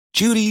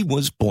Judy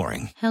was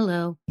boring.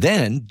 Hello.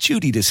 Then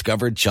Judy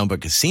discovered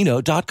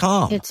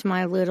ChumbaCasino.com. It's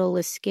my little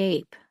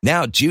escape.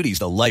 Now Judy's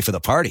the life of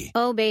the party.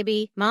 Oh,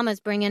 baby, mama's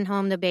bringing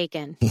home the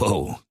bacon.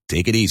 Whoa,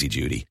 take it easy,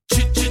 Judy.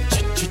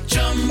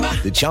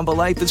 The Chumba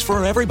life is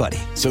for everybody.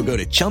 So go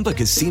to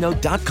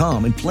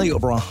ChumbaCasino.com and play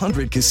over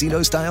 100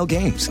 casino-style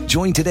games.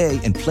 Join today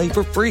and play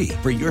for free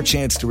for your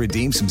chance to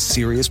redeem some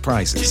serious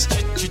prizes.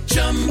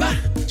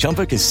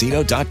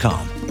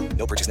 ChumbaCasino.com.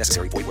 No purchase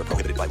necessary. Void where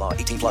prohibited by law.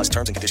 18 plus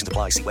terms and conditions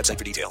apply. See website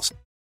for details.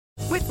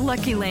 With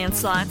Lucky Land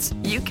Slots,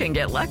 you can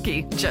get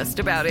lucky just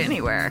about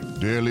anywhere.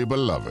 Dearly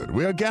beloved,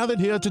 we are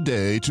gathered here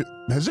today to...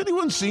 Has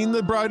anyone seen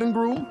the bride and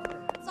groom?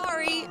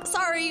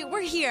 Sorry,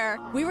 we're here.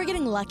 We were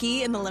getting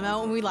lucky in the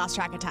limo and we lost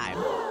track of time.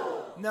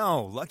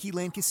 No, Lucky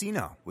Land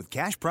Casino, with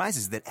cash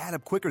prizes that add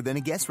up quicker than a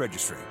guest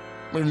registry.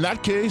 In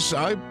that case,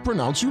 I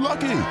pronounce you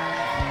lucky.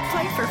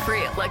 Play for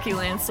free at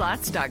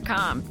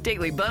LuckyLandSlots.com.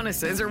 Daily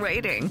bonuses are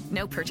waiting.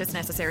 No purchase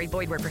necessary.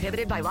 Void where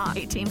prohibited by law.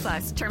 18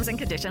 plus. Terms and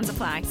conditions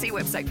apply. See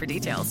website for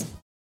details.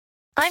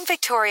 I'm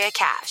Victoria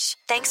Cash.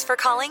 Thanks for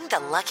calling the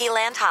Lucky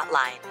Land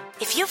Hotline.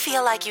 If you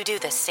feel like you do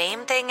the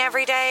same thing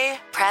every day,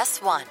 press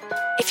 1.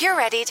 If you're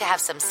ready to have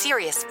some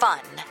serious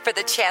fun for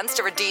the chance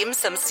to redeem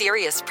some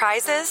serious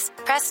prizes,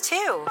 press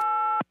 2.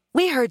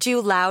 We heard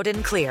you loud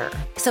and clear.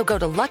 So go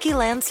to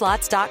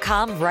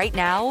LuckyLandSlots.com right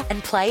now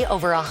and play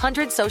over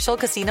 100 social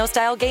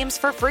casino-style games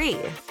for free.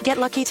 Get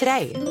lucky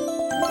today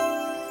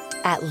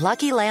at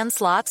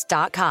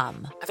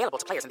LuckyLandSlots.com. Available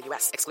to players in the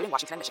U.S., excluding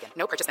Washington and Michigan.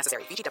 No purchase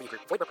necessary. VGW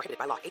Group. Void where prohibited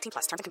by law. 18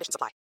 plus. Terms and conditions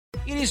apply.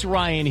 It is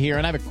Ryan here,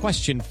 and I have a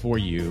question for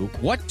you.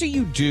 What do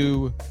you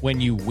do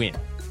when you win?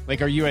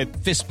 Like, are you a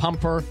fist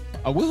pumper,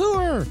 a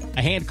woohooer,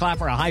 a hand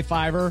clapper, a high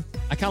fiver?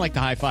 I kind of like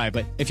the high five,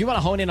 but if you want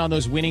to hone in on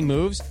those winning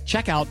moves,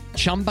 check out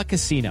Chumba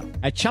Casino.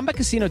 At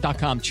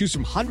ChumbaCasino.com, choose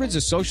from hundreds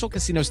of social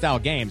casino-style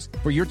games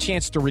for your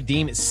chance to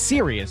redeem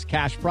serious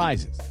cash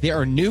prizes. There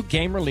are new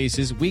game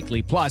releases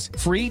weekly, plus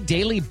free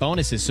daily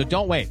bonuses. So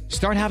don't wait.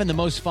 Start having the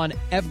most fun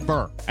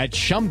ever at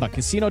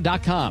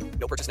ChumbaCasino.com.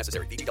 No purchase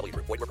necessary. VGW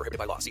Group. Void where prohibited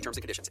by law. See terms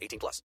and conditions. 18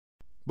 plus.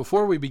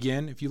 Before we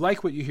begin, if you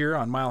like what you hear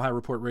on Mile High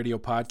Report Radio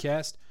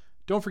podcast,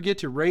 don't forget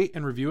to rate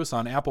and review us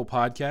on Apple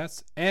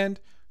Podcasts, and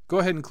go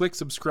ahead and click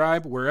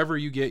subscribe wherever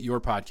you get your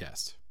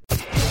podcasts.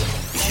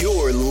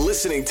 You're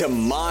listening to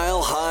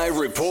Mile High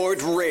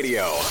Report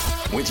Radio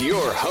with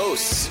your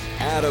hosts,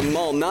 Adam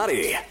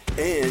Malnati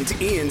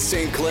and Ian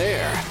St.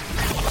 Clair.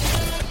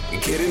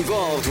 Get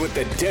involved with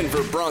the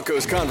Denver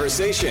Broncos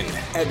conversation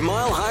at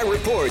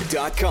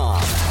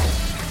MileHighReport.com.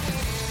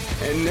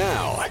 And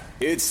now,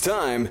 it's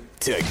time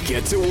to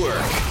get to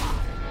work.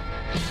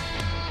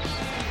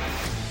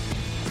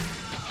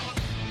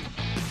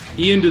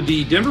 Ian, do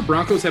the Denver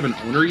Broncos have an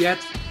owner yet?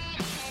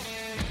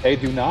 They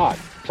do not,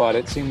 but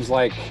it seems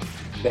like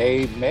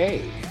they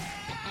may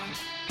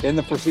in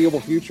the foreseeable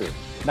future.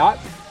 Not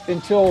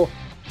until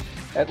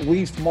at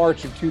least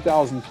March of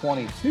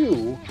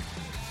 2022,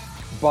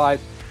 but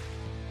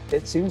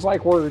it seems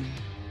like we're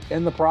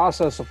in the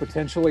process of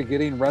potentially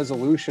getting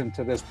resolution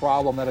to this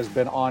problem that has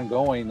been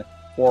ongoing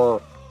for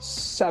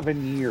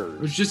 7 years.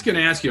 I was just going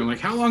to ask you, I'm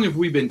like, how long have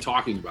we been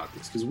talking about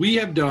this? Because we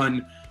have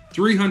done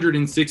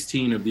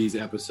 316 of these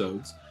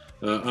episodes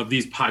of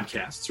these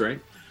podcasts, right?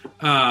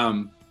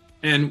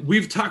 And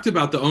we've talked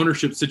about the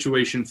ownership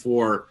situation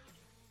for,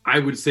 I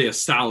would say, a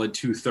solid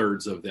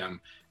 2/3 of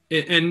them.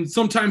 And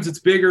sometimes it's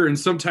bigger and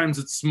sometimes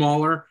it's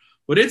smaller,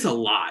 but it's a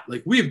lot.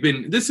 Like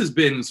this has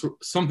been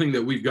something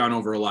that we've gone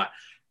over a lot.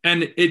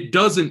 And it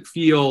doesn't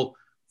feel,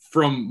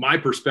 from my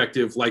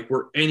perspective, like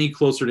we're any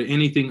closer to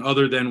anything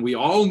other than we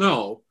all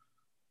know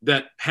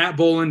that Pat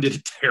Bowlen did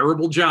a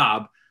terrible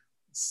job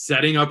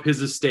setting up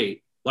his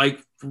estate.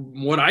 Like,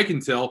 from what I can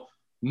tell,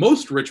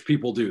 most rich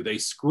people do. They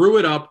screw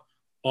it up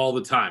all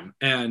the time.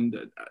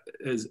 And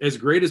as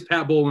great as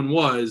Pat Bowlen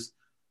was,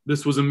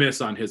 this was a miss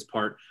on his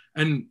part.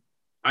 And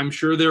I'm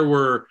sure there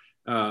were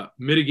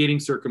mitigating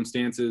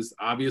circumstances.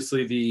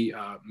 Obviously, the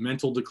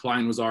mental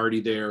decline was already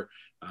there.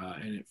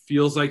 And it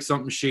feels like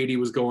something shady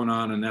was going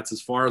on. And that's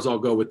as far as I'll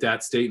go with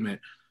that statement.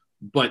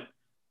 But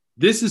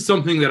this is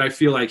something that I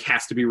feel like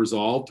has to be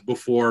resolved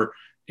before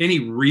any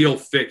real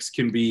fix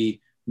can be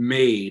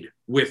made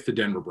with the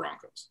Denver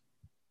Broncos.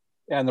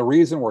 And the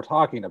reason we're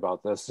talking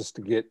about this is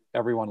to get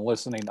everyone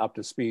listening up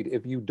to speed.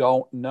 If you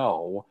don't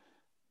know,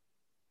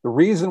 the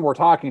reason we're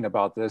talking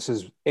about this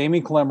is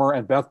Amy Clemmer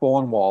and Beth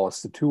Bowlen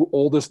Wallace, the two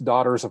oldest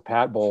daughters of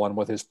Pat Bowlen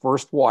with his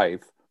first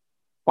wife,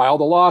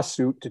 filed a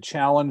lawsuit to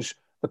challenge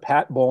the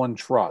Pat Bowlen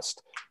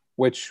Trust,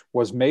 which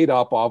was made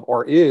up of,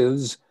 or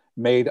is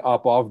made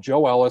up of,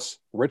 Joe Ellis,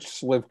 Rich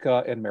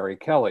Slivka, and Mary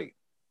Kelly.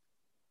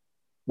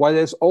 What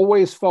has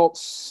always felt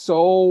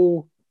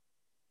so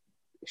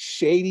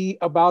shady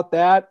about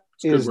that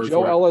is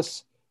Joe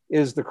Ellis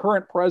is the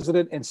current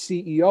president and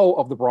CEO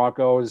of the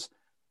Broncos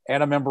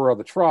and a member of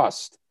the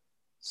trust.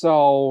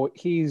 So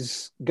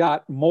he's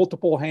got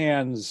multiple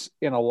hands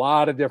in a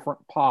lot of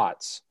different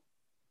pots.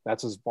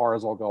 That's as far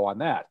as I'll go on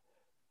that.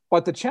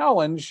 But the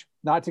challenge,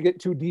 not to get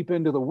too deep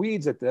into the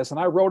weeds at this, and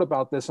I wrote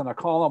about this in a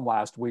column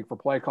last week for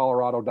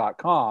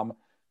PlayColorado.com,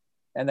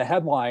 And the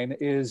headline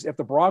is, if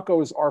the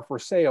Broncos are for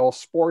sale,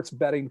 sports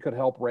betting could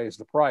help raise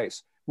the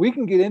price. We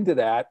can get into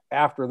that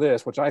after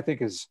this, which I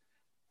think is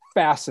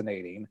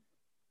fascinating.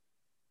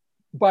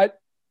 But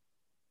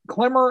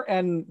Klimmer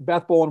and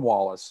Beth Bowen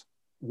Wallace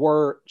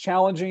were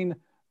challenging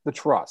the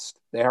trust.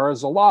 There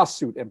is a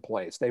lawsuit in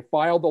place. They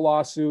filed the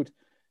lawsuit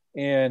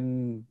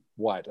in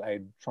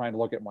I'm trying to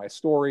look at my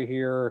story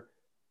here.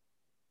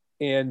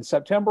 In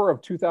September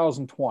of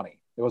 2020.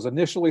 It was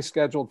initially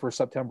scheduled for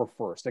September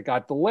 1st. It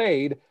got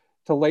delayed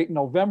to late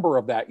November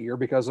of that year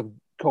because of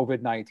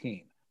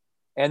COVID-19.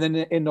 And then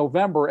in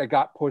November, it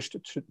got pushed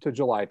to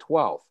July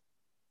 12th.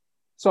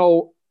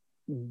 So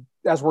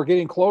as we're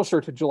getting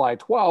closer to July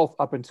 12th,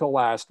 up until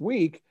last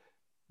week,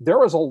 there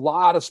was a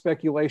lot of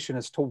speculation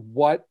as to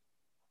what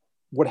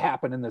would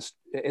happen in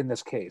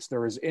this case.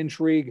 There is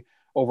intrigue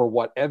over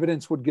what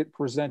evidence would get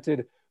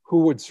presented,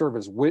 who would serve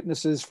as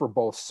witnesses for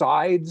both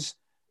sides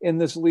in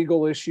this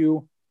legal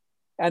issue.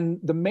 And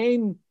the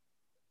main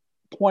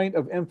point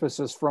of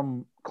emphasis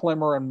from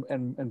Klimmer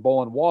and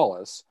Bowen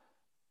Wallace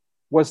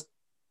was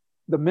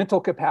the mental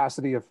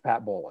capacity of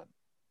Pat Bowlen.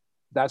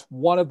 That's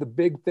one of the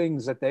big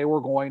things that they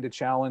were going to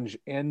challenge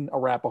in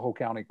Arapahoe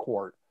County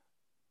Court,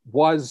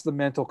 was the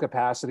mental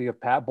capacity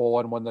of Pat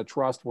Bowlen when the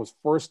trust was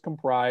first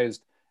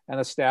comprised and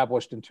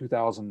established in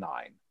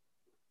 2009.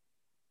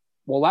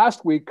 Well,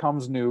 last week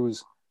comes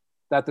news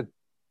that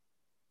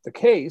the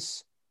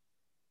case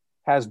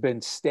has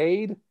been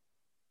stayed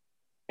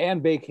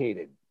and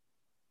vacated.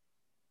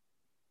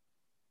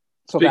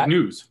 So big that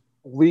news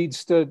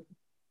leads to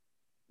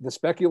the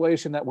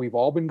speculation that we've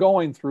all been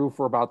going through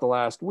for about the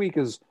last week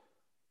is,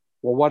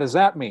 well, what does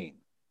that mean?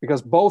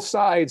 Because both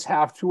sides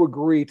have to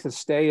agree to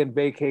stay and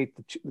vacate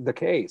the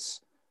case.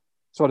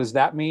 So does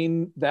that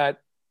mean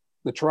that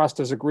the trust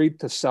has agreed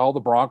to sell the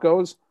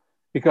Broncos?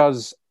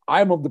 Because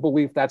I'm of the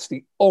belief that's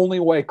the only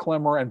way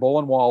Klimmer and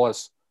Bowen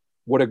Wallace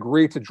would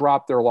agree to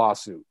drop their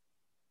lawsuit,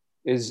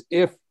 is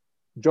if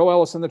Joe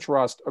Ellis and the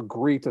trust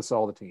agree to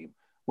sell the team,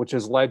 which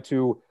has led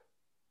to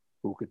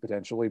who could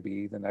potentially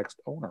be the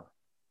next owner.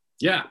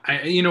 Yeah.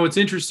 It's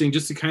interesting,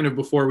 just to kind of,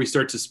 before we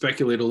start to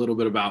speculate a little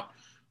bit about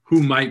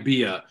who might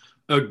be a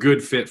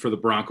good fit for the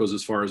Broncos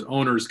as far as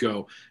owners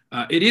go.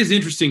 It is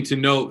interesting to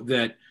note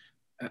that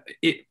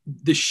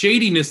the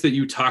shadiness that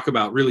you talk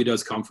about really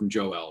does come from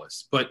Joe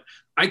Ellis, but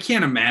I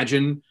can't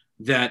imagine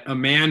that a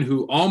man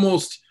who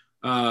almost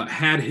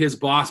had his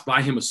boss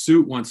buy him a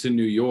suit once in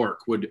New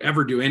York would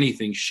ever do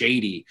anything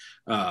shady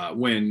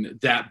when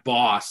that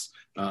boss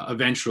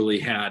eventually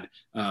had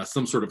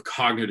some sort of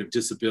cognitive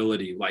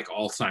disability like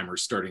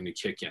Alzheimer's starting to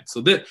kick in.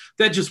 So that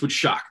just would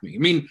shock me. I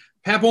mean,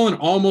 Pat Bowlen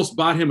almost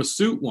bought him a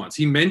suit once.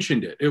 He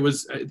mentioned it. It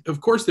was,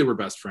 of course they were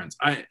best friends.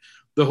 My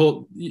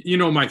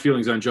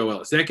feelings on Joe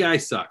Ellis. That guy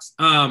sucks.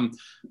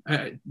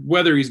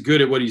 Whether he's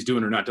good at what he's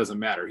doing or not doesn't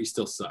matter. He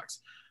still sucks.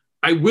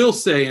 I will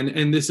say,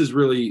 and this is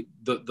really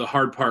the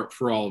hard part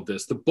for all of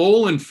this, the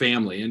Bowlen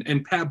family,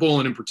 and Pat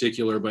Bowlen in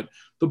particular, but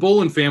the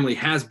Bowlen family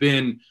has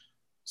been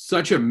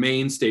such a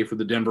mainstay for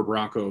the Denver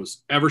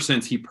Broncos ever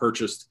since he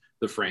purchased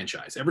the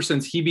franchise, ever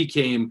since he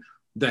became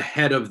the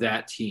head of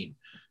that team.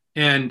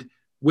 And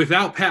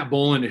without Pat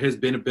Bowlen, it has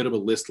been a bit of a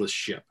listless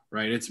ship,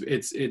 right?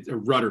 It's a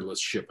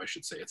rudderless ship, I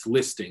should say. It's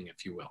listing,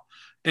 if you will.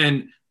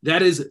 And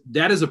that is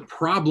a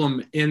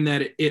problem in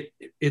that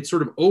it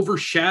sort of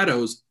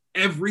overshadows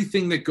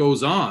everything that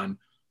goes on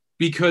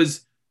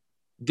because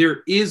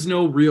there is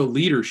no real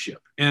leadership.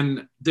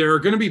 And there are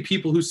going to be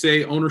people who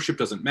say ownership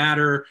doesn't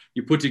matter.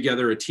 You put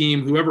together a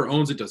team, whoever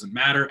owns it doesn't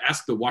matter.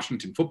 Ask the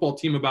Washington football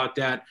team about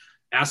that.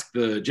 Ask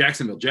the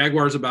Jacksonville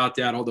Jaguars about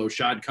that, although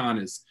Shad Khan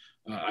is,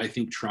 I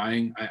think,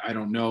 trying. I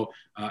don't know.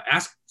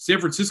 Ask San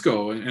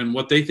Francisco and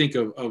what they think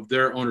of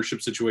their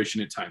ownership situation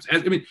at times.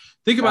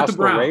 Think about the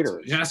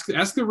Browns.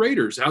 Ask the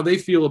Raiders how they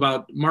feel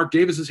about Mark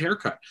Davis's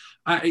haircut.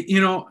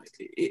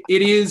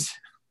 It's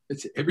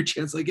every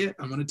chance I get,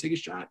 I'm going to take a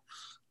shot.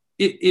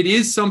 It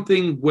is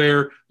something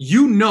where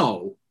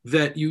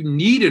that you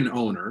need an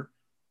owner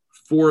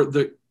for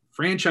the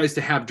franchise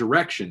to have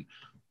direction,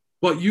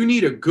 but you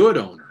need a good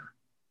owner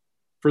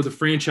for the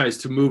franchise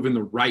to move in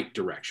the right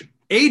direction.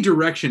 A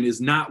direction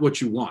is not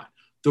what you want.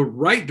 The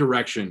right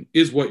direction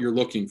is what you're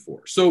looking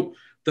for. So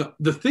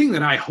the thing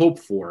that I hope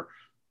for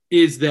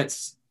is that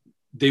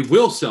they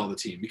will sell the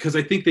team, because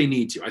I think they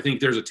need to. I think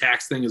there's a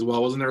tax thing as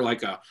well. Wasn't there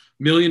like $1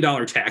 million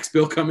tax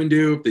bill coming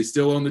due if they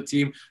still own the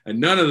team? And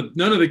none of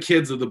the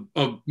kids of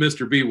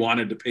Mr. B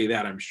wanted to pay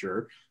that, I'm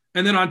sure.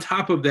 And then on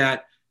top of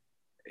that,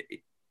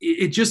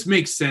 it just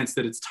makes sense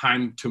that it's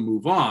time to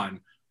move on.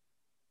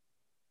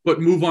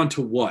 But move on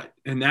to what?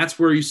 And that's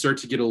where you start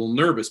to get a little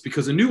nervous,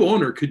 because a new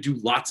owner could do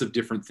lots of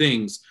different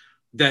things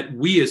that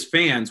we as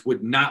fans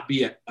would not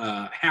be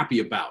happy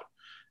about.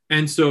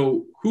 And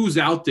so who's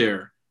out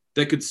there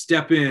that could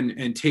step in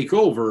and take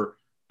over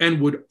and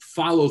would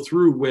follow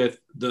through with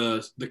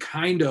the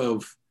kind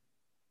of,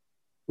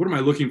 what am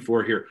I looking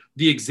for here?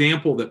 The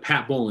example that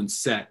Pat Bowlen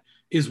set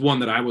is one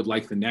that I would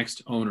like the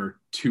next owner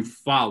to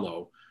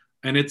follow.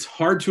 And it's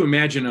hard to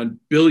imagine a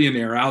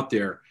billionaire out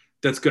there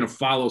that's going to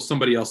follow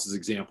somebody else's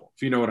example,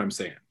 if you know what I'm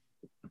saying.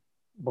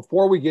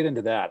 before we get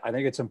into that, I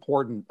think it's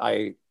important.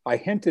 I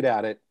hinted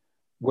at it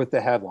with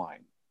the headline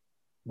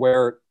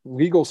where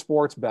legal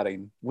sports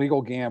betting,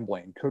 legal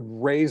gambling could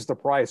raise the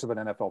price of an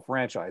NFL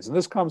franchise. And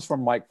this comes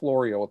from Mike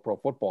Florio with Pro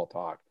Football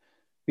Talk,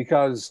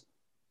 because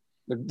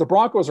the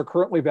Broncos are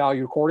currently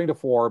valued, according to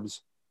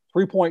Forbes,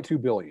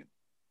 $3.2 billion.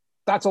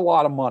 That's a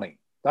lot of money.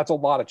 That's a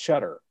lot of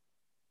cheddar.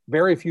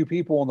 Very few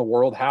people in the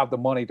world have the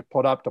money to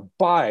put up to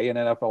buy an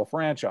NFL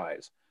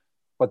franchise.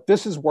 But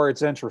this is where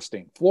it's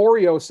interesting.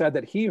 Florio said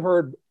that he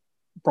heard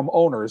from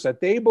owners that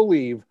they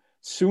believe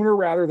sooner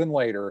rather than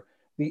later,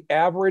 the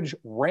average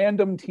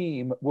random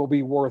team will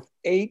be worth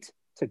 $8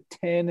 to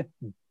 $10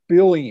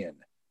 billion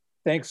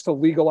thanks to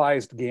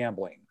legalized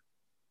gambling.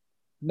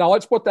 Now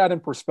let's put that in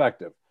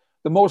perspective.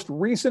 The most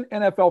recent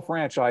NFL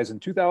franchise in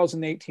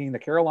 2018, the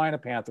Carolina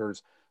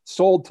Panthers,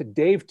 sold to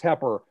Dave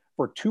Tepper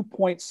for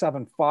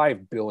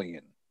 $2.75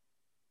 billion.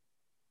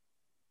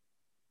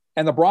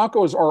 And the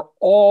Broncos are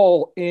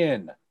all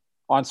in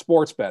on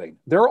sports betting.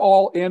 They're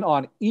all in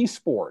on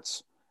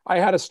esports. I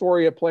had a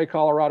story at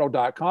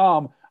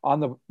playcolorado.com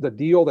on the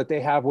deal that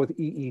they have with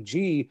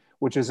EEG,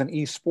 which is an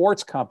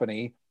esports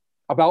company,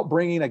 about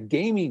bringing a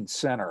gaming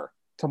center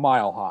to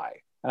Mile High.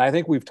 And I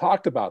think we've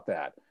talked about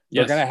that.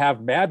 Yes. They're going to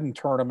have Madden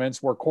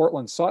tournaments where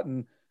Cortland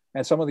Sutton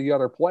and some of the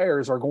other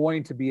players are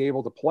going to be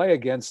able to play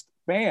against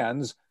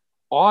fans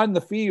on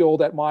the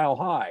field at Mile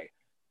High.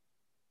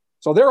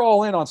 So they're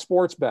all in on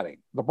sports betting.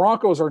 The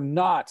Broncos are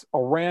not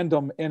a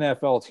random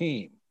NFL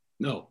team.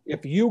 No.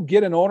 If you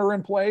get an owner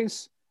in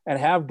place and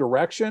have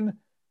direction,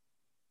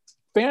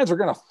 fans are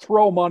going to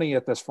throw money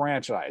at this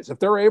franchise. If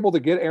they're able to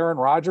get Aaron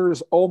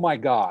Rodgers, oh my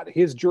God,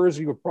 his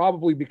jersey would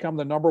probably become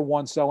the number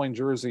one selling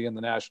jersey in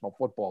the National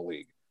Football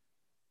League.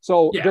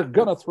 So they're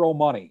going to throw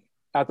money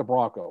at the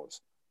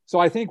Broncos. So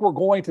I think we're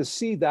going to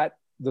see that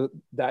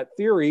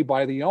theory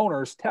by the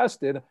owners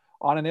tested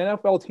on an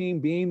NFL team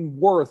being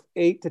worth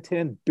 $8 to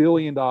 $10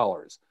 billion.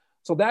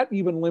 So that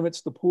even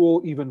limits the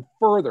pool even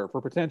further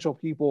for potential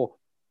people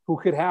who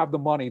could have the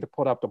money to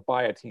put up to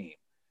buy a team.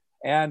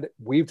 And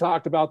we've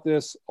talked about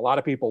this. A lot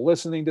of people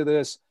listening to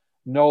this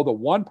know the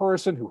one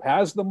person who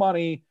has the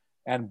money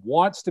and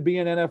wants to be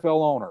an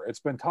NFL owner. It's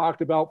been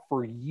talked about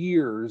for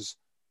years,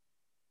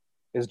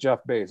 is Jeff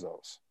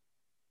Bezos.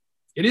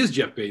 It is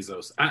Jeff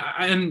Bezos.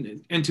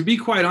 And to be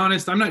quite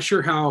honest, I'm not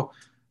sure how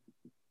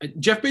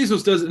Jeff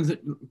Bezos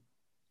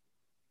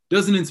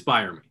doesn't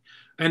inspire me.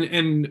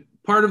 And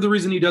part of the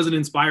reason he doesn't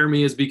inspire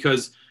me is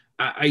because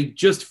I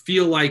just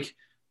feel like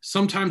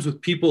sometimes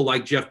with people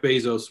like Jeff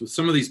Bezos, with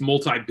some of these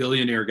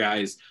multi-billionaire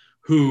guys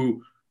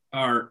who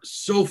are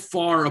so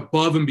far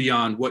above and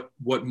beyond what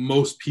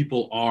most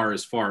people are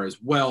as far as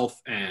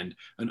wealth and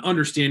an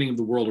understanding of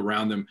the world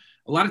around them.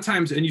 A lot of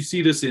times, and you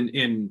see this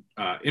in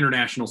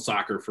international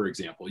soccer, for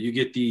example, you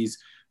get these,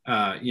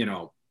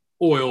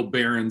 oil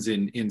barons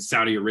in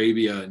Saudi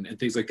Arabia and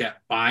things like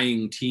that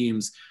buying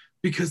teams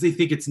because they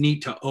think it's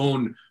neat to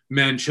own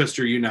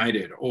Manchester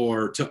United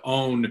or to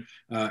own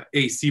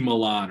AC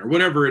Milan or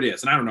whatever it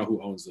is. And I don't know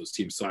who owns those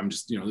teams. So I'm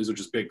just, these are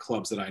just big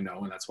clubs that I know.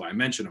 And that's why I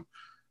mention them.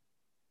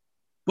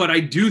 But I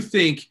do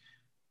think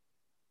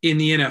in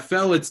the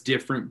NFL, it's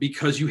different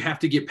because you have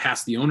to get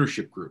past the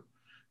ownership group.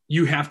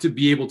 You have to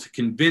be able to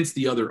convince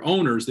the other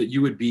owners that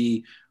you would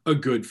be a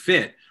good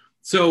fit.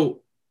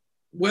 So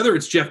whether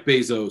it's Jeff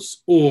Bezos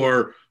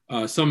or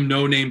some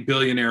no-name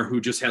billionaire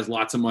who just has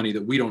lots of money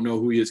that we don't know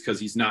who he is because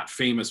he's not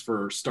famous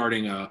for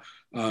starting a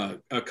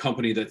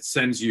company that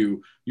sends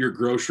you your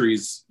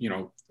groceries,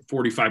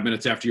 45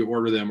 minutes after you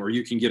order them, or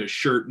you can get a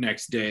shirt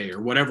next day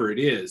or whatever it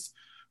is.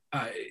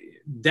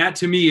 That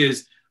to me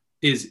is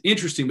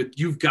interesting, but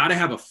you've got to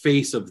have a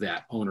face of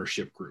that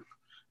ownership group.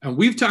 And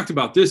we've talked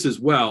about this as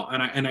well.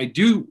 And I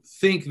do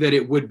think that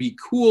it would be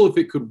cool if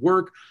it could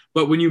work.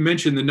 But when you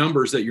mention the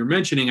numbers that you're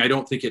mentioning, I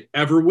don't think it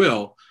ever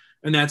will.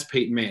 And that's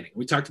Peyton Manning.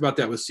 We talked about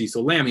that with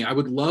Cecil Lammey. I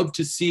would love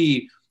to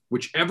see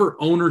whichever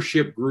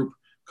ownership group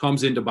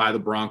comes in to buy the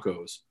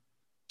Broncos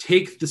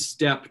take the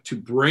step to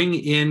bring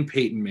in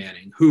Peyton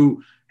Manning,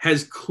 who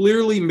has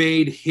clearly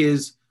made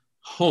his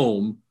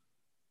home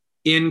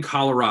in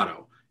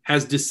Colorado,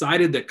 has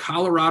decided that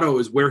Colorado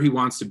is where he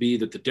wants to be,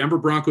 that the Denver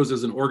Broncos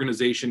as an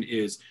organization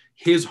is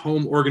his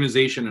home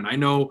organization. And I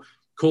know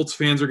Colts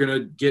fans are going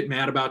to get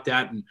mad about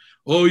that. And,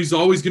 he's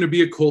always going to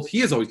be a Colt.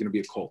 He is always going to be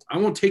a Colt. I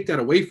won't take that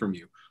away from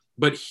you.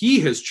 But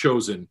he has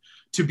chosen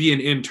to be an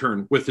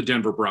intern with the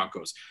Denver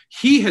Broncos.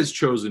 He has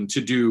chosen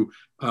to do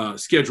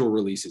schedule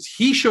releases.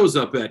 He shows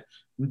up at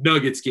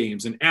Nuggets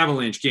games and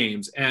Avalanche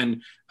games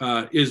and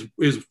is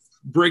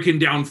breaking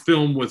down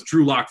film with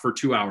Drew Lock for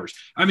 2 hours.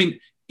 I mean,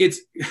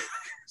 it's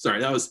sorry,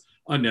 that was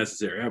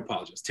unnecessary. I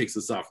apologize. Takes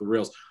us off the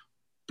rails.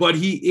 But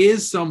he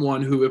is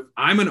someone who, if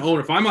I'm an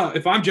owner,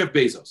 if I'm Jeff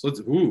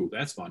Bezos,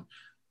 that's fun.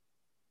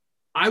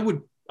 I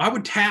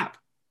would tap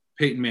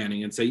Peyton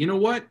Manning and say, you know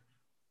what?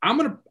 I'm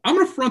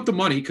gonna front the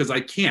money because I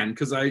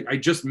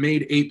just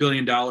made $8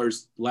 billion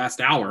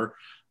last hour,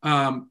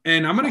 and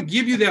I'm gonna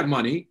give you that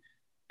money,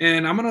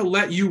 and I'm gonna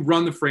let you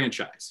run the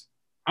franchise.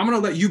 I'm gonna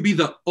let you be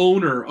the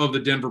owner of the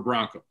Denver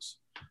Broncos.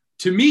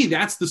 To me,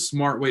 that's the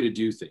smart way to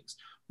do things.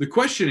 The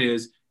question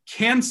is,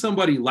 can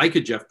somebody like a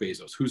Jeff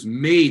Bezos, who's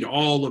made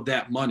all of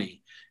that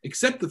money,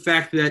 accept the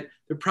fact that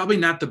they're probably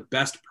not the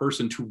best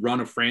person to run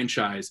a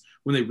franchise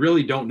when they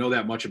really don't know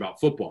that much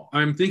about football?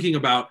 I'm thinking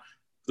about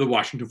the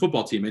Washington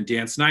football team and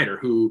Dan Snyder,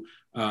 who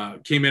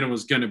came in and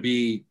was going to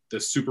be the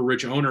super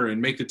rich owner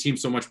and make the team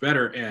so much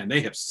better, and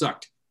they have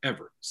sucked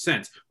ever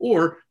since.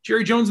 Or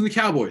Jerry Jones and the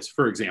Cowboys,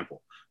 for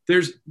example.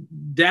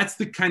 That's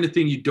the kind of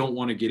thing you don't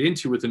want to get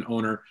into with an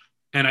owner.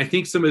 And I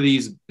think some of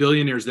these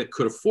billionaires that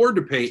could afford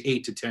to pay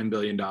 $8 to $10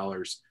 billion,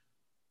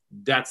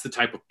 that's the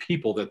type of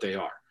people that they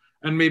are.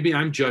 And maybe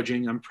I'm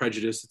judging, I'm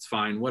prejudiced, it's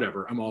fine,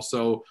 whatever. I'm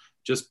also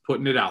just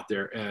putting it out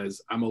there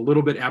as I'm a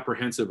little bit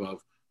apprehensive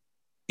of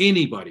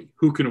anybody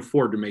who can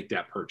afford to make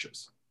that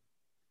purchase.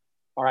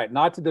 All right,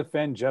 not to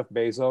defend Jeff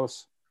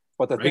Bezos,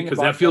 but the thing because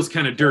that feels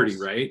kind of dirty,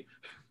 right?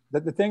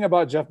 The thing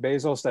about Jeff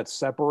Bezos that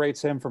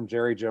separates him from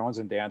Jerry Jones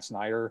and Dan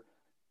Snyder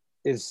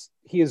is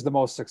he is the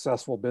most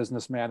successful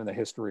businessman in the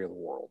history of the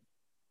world.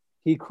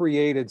 He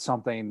created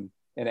something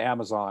in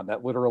Amazon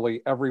that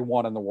literally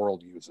everyone in the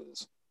world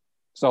uses.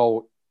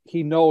 So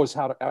he knows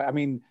how to, I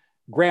mean,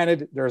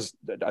 granted, there's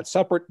a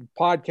separate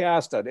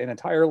podcast, an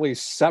entirely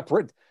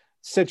separate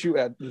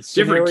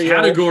different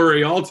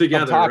category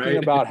altogether, talking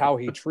right? about how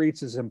he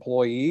treats his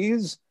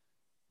employees.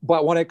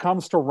 But when it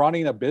comes to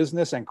running a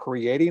business and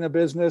creating a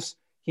business,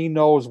 he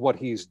knows what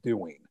he's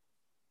doing.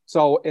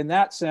 So in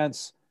that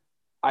sense,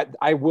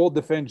 I will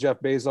defend Jeff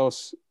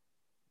Bezos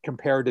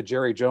compared to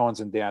Jerry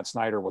Jones and Dan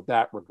Snyder with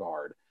that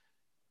regard.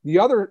 The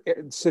other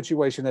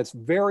situation that's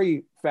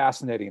very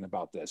fascinating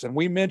about this, and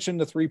we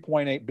mentioned the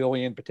 3.8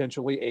 billion,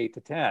 potentially 8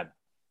 to 10.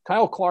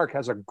 Kyle Clark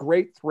has a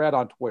great thread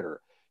on Twitter.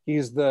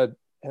 He's the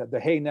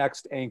Hey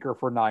Next anchor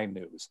for 9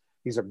 News.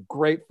 He's a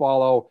great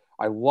follow.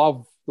 I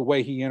love the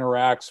way he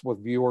interacts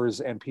with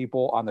viewers and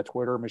people on the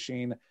Twitter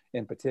machine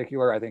in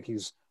particular. I think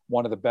he's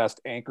one of the best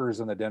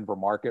anchors in the Denver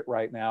market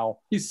right now.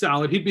 He's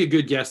solid. He'd be a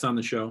good guest on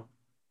the show.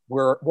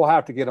 We'll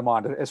have to get him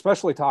on to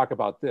especially talk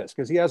about this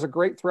because he has a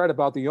great thread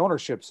about the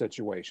ownership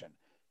situation.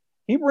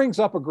 He brings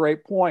up a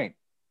great point.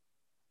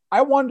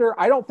 I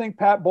don't think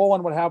Pat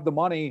Bowlen would have the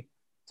money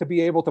to be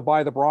able to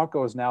buy the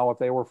Broncos now if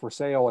they were for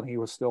sale and he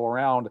was still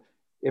around.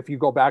 If you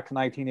go back to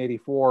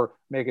 1984,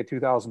 make it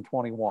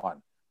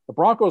 2021. The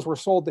Broncos were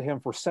sold to him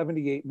for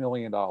 $78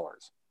 million.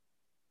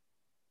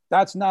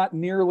 That's not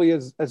nearly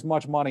as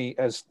much money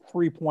as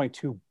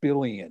 $3.2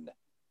 billion.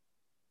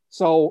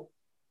 So,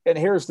 and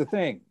here's the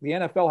thing, the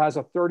NFL has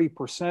a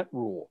 30%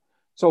 rule.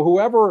 So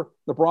whoever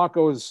the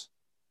Broncos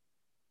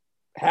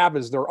have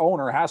as their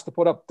owner has to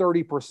put up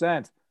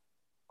 30%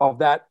 of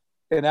that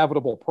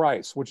inevitable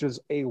price, which is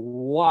a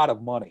lot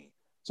of money.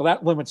 So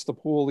that limits the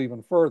pool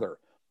even further.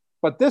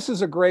 But this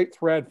is a great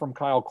thread from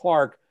Kyle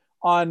Clark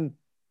on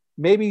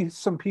maybe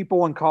some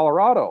people in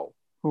Colorado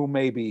who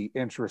may be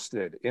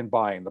interested in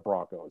buying the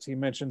Broncos. He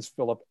mentions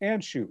Philip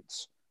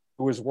Anschutz,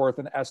 who is worth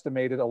an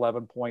estimated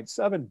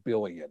 $11.7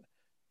 billion.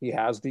 He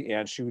has the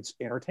Anschutz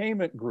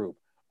Entertainment Group,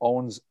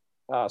 owns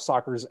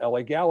soccer's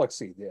LA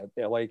Galaxy,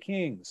 the LA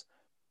Kings,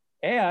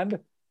 and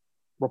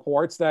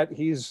reports that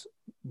he's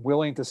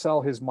willing to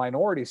sell his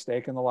minority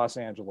stake in the Los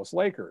Angeles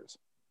Lakers.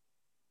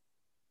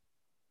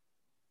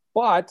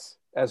 But,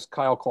 as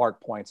Kyle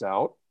Clark points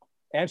out,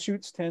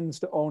 Anschutz tends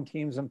to own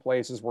teams in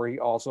places where he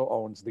also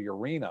owns the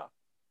arena.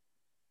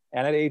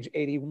 And at age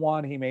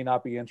 81, he may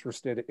not be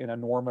interested in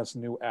enormous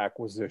new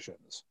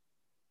acquisitions.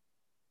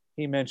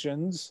 He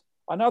mentions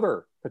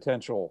another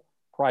potential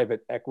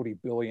private equity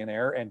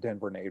billionaire and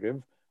Denver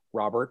native,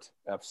 Robert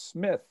F.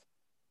 Smith.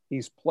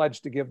 He's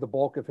pledged to give the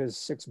bulk of his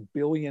 $6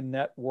 billion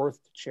net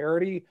worth to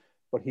charity,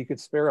 but he could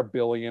spare $1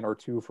 billion or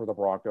 $2 billion for the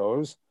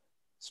Broncos.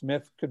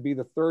 Smith could be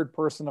the third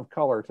person of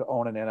color to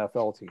own an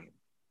NFL team.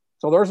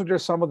 So those are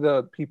just some of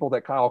the people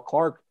that Kyle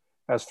Clark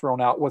has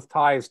thrown out with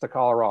ties to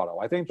Colorado.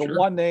 I think the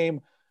one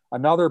name,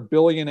 another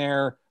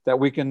billionaire that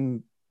we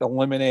can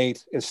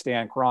eliminate is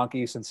Stan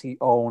Kroenke, since he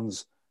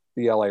owns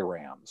the LA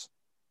Rams.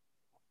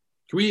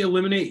 Can we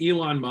eliminate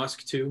Elon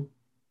Musk too?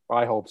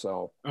 I hope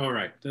so. All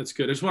right, that's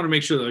good. I just want to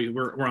make sure that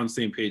we're on the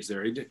same page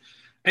there.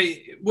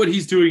 What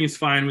he's doing is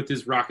fine with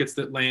his rockets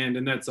that land,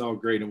 and that's all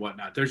great and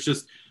whatnot. There's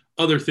just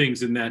other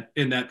things in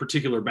that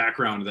particular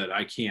background that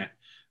I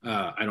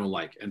don't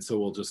like, and so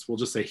we'll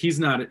just say he's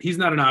not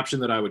an option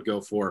that I would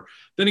go for.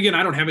 Then again,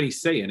 I don't have any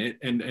say in it,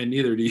 and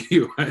neither do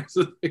you.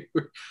 So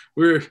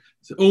we're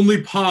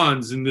only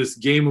pawns in this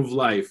game of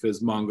life, as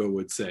Mongo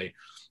would say.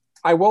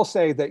 I will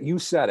say that you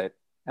said it,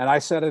 and I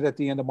said it at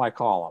the end of my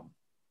column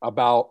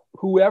about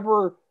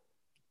whoever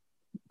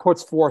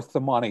puts forth the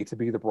money to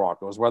be the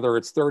Broncos, whether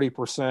it's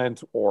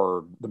 30%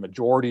 or the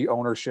majority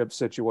ownership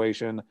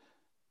situation,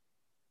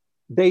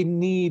 they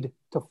need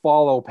to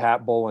follow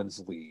Pat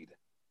Bowlen's lead.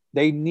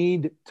 They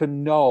need to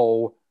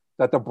know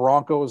that the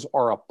Broncos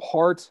are a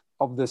part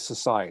of this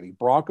society.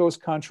 Broncos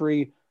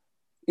country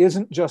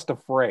isn't just a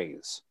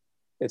phrase.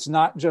 It's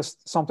not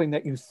just something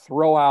that you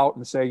throw out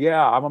and say,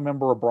 yeah, I'm a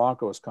member of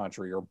Broncos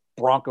country or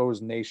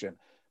Broncos Nation.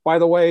 By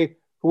the way,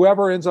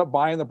 whoever ends up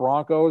buying the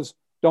Broncos,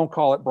 don't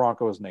call it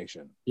Broncos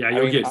Nation. Yeah,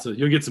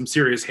 you'll get some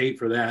serious hate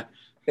for that.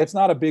 It's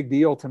not a big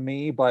deal to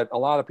me, but a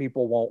lot of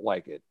people won't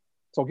like it.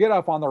 So get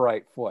off on the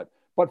right foot.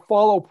 But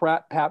follow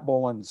Pat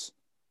Bowlen's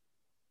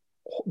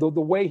the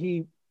way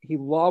he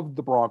loved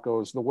the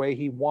Broncos, the way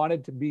he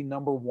wanted to be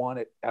number one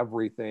at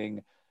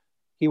everything.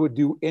 He would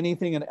do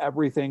anything and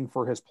everything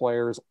for his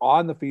players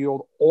on the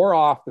field or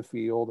off the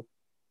field.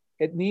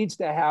 It needs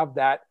to have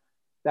that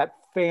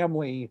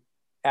family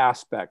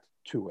aspect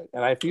to it.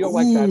 And I feel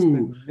like that's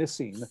been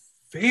missing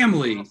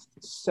family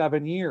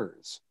 7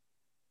 years.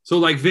 So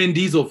like Vin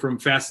Diesel from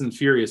Fast and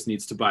Furious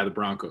needs to buy the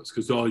Broncos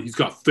because he's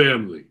got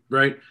family,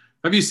 right?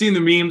 Have you seen the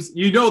memes?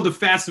 You know the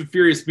Fast and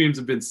Furious memes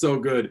have been so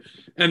good.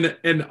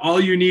 And all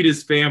you need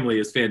is family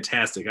is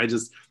fantastic.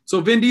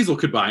 So Vin Diesel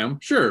could buy him.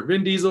 Sure.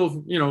 Vin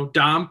Diesel,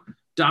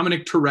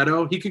 Dominic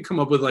Toretto, he could come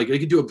up with they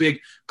could do a big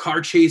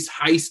car chase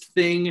heist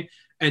thing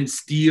and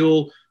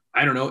steal,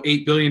 I don't know,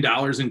 $8 billion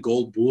in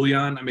gold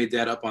bullion. I made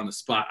that up on the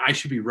spot. I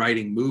should be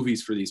writing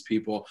movies for these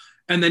people.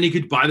 And then he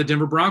could buy the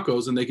Denver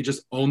Broncos and they could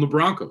just own the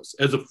Broncos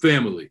as a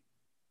family.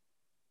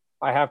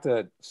 I have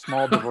to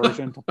small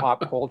diversion to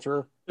pop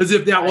culture. As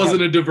if that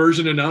wasn't a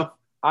diversion enough.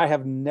 I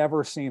have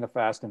never seen a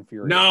Fast and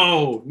Furious.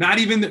 No, not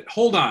even that.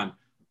 Hold on.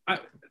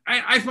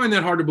 I find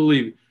that hard to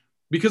believe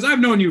because I've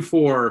known you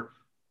for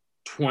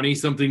 20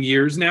 something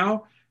years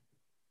now.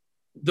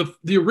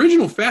 The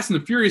original Fast and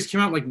the Furious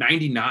came out like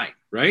 99,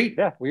 right?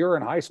 Yeah, we were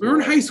in high school. We were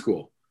in high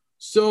school.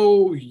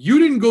 So you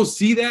didn't go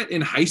see that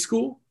in high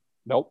school?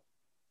 Nope.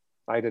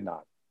 I did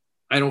not.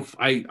 I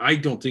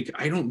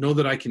don't know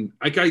that I can.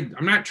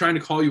 I'm not trying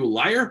to call you a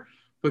liar,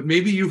 but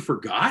maybe you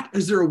forgot.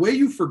 Is there a way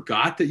you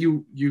forgot that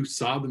you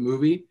saw the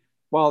movie?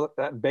 Well,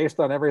 based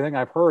on everything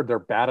I've heard, they're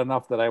bad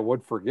enough that I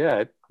would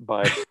forget.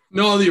 But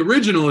no, the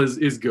original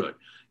is good.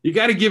 You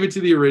got to give it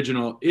to the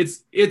original.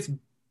 It's.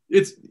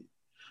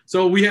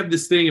 So we have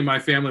this thing in my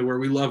family where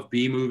we love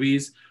B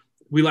movies.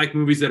 We like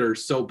movies that are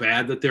so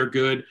bad that they're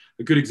good.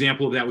 A good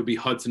example of that would be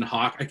Hudson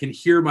Hawk. I can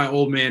hear my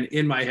old man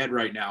in my head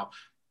right now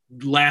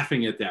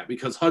laughing at that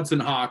because Hudson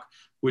Hawk,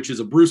 which is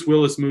a Bruce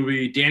Willis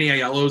movie, Danny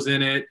Aiello's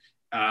in it.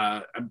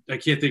 I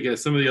can't think of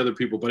some of the other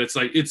people, but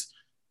it's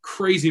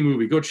crazy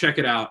movie. Go check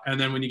it out. And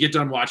then when you get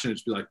done watching it,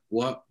 just be like,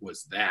 what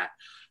was that?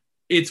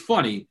 It's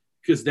funny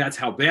because that's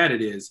how bad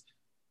it is.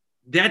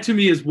 That to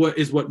me is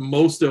what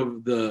most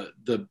of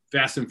the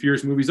Fast and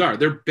Furious movies are.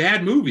 They're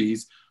bad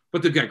movies,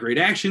 but they've got great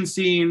action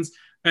scenes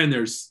and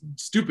there's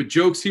stupid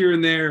jokes here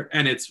and there.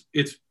 And it's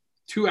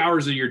 2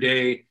 hours of your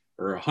day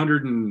or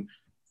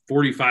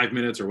 145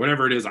 minutes or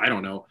whatever it is. I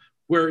don't know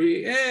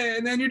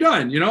and then you're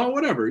done,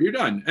 whatever, you're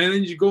done. And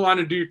then you go on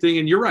and do your thing.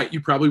 And you're right.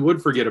 You probably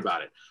would forget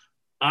about it.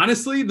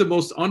 Honestly, the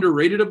most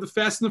underrated of the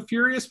Fast and the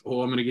Furious. I'm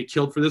going to get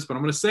killed for this, but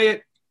I'm going to say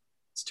it.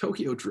 It's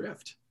Tokyo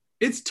Drift.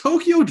 It's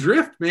Tokyo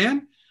Drift,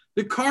 man.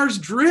 The cars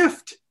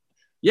drift.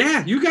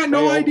 Yeah, you got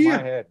no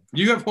idea.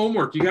 You have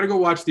homework. You got to go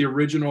watch the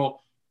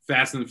original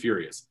Fast and the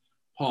Furious.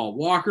 Paul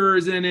Walker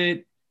is in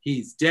it.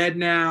 He's dead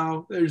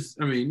now. You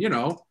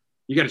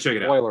got to check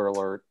it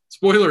out.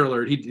 Spoiler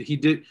alert. He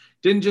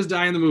didn't just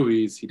die in the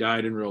movies. He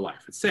died in real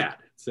life. It's sad.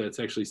 It's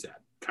actually sad,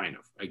 kind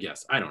of, I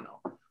guess. I don't know.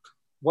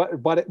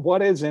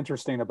 What is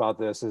interesting about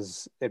this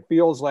is it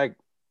feels like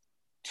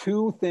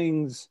two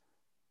things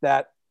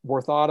that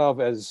were thought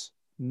of as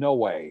no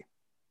way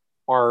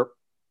are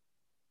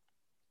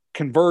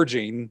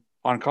converging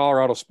on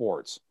Colorado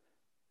sports.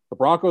 The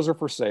Broncos are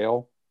for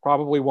sale,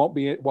 probably won't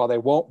be, they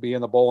won't be in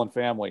the Bowlen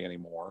family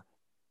anymore.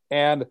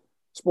 And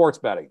sports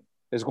betting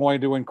is going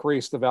to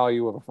increase the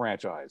value of a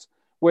franchise,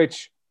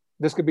 which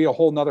this could be a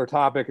whole nother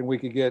topic. And we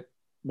could get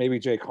maybe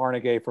Jay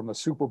Carnegie from the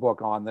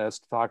Superbook on this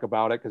to talk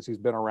about it because he's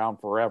been around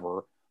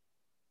forever.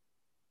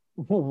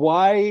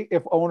 Why,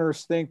 if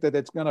owners think that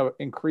it's going to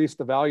increase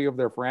the value of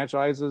their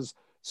franchises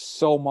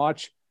so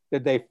much,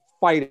 did they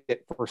fight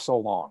it for so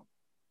long?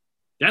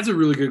 That's a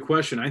really good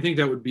question. I think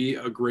that would be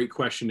a great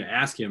question to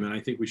ask him. And I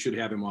think we should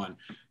have him on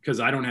because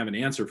I don't have an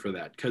answer for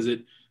that because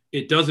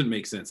it doesn't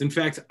make sense. In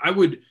fact, I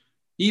would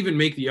even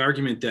make the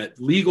argument that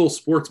legal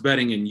sports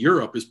betting in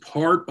Europe is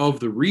part of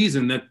the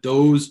reason that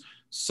those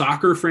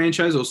soccer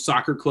franchises, those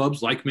soccer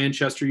clubs like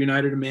Manchester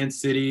United and Man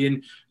City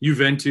and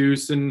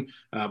Juventus and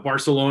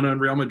Barcelona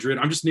and Real Madrid.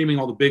 I'm just naming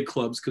all the big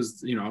clubs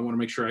because, I want to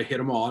make sure I hit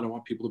them all. I don't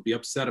want people to be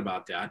upset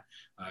about that.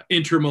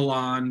 Inter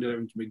Milan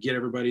to get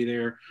everybody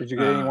there. Did you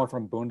get anyone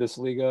from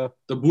Bundesliga?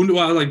 The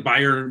Bundesliga, like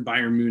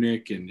Bayern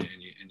Munich and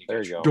you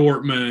there you go.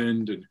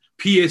 Dortmund and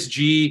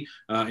PSG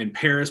in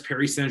Paris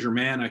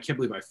Saint-Germain. I can't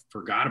believe I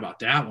forgot about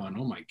that one.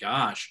 Oh my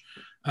gosh.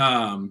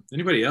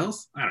 Anybody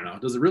else? I don't know.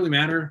 Does it really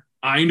matter?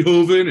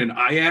 Eindhoven and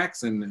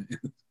Ajax and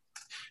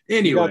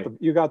anyway.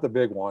 You got the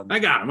big one. I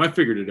got them. I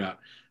figured it out.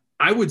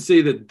 I would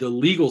say that the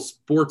legal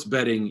sports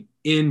betting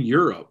in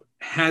Europe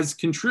has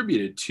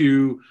contributed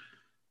to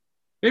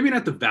maybe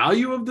not the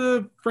value of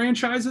the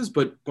franchises,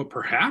 but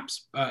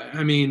perhaps.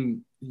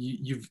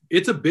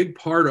 It's a big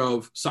part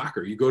of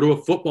soccer. You go to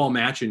a football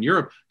match in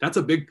Europe, that's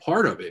a big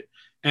part of it.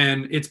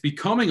 And it's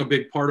becoming a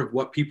big part of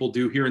what people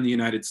do here in the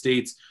United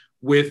States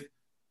with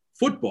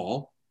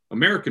football,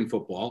 American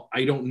football.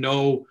 I don't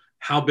know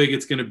how big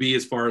it's going to be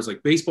as far as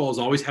like baseball has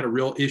always had a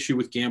real issue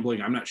with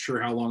gambling. I'm not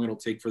sure how long it'll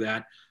take for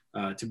that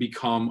to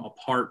become a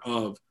part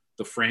of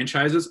the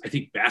franchises. I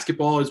think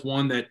basketball is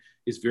one that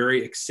is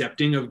very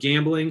accepting of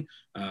gambling.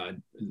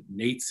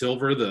 Nate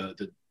Silver,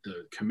 the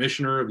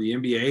commissioner of the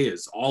NBA,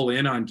 is all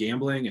in on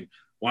gambling and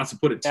wants to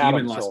put a team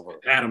in Las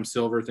Vegas. Adam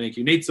Silver, thank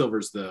you. Nate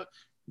Silver's the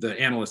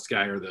analyst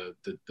guy or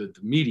the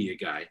media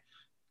guy.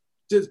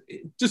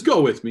 Just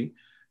go with me.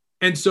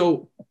 And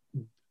so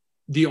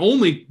the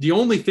only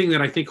thing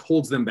that I think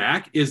holds them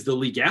back is the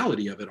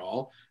legality of it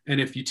all.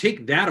 And if you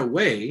take that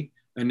away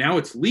and now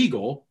it's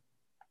legal,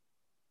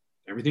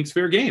 everything's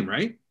fair game,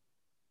 right?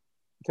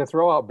 To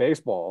throw out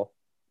baseball,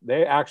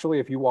 they actually,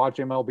 if you watch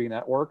MLB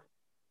Network,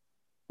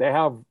 they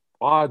have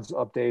odds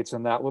updates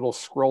in that little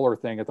scroller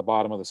thing at the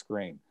bottom of the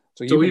screen.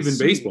 So even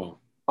baseball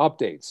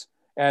updates.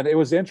 And it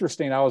was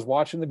interesting. I was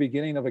watching the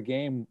beginning of a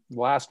game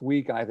last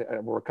week,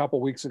 or a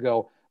couple weeks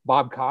ago.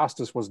 Bob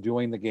Costas was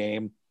doing the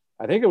game.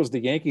 I think it was the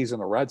Yankees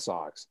and the Red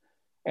Sox.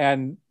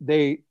 And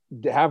they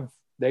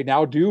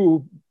now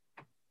do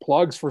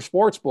plugs for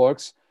sports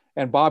books.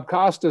 And Bob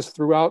Costas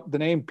threw out the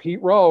name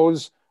Pete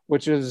Rose,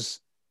 which is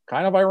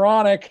kind of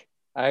ironic.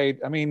 I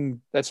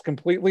mean, that's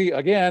completely,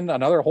 again,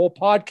 another whole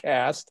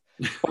podcast.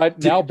 But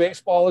now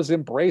baseball is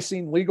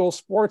embracing legal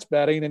sports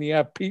betting, and you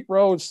have Pete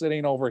Rose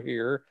sitting over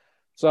here.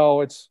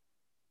 So it's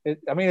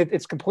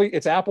complete.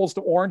 It's apples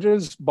to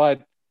oranges,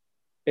 but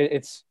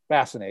it's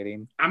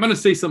fascinating. I'm going to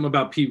say something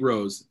about Pete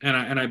Rose,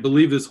 and I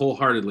believe this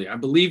wholeheartedly. I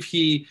believe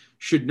he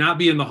should not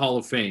be in the Hall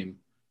of Fame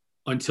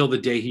until the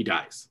day he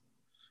dies.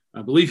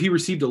 I believe he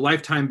received a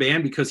lifetime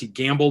ban because he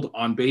gambled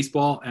on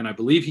baseball, and I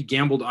believe he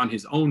gambled on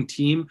his own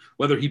team.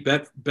 Whether he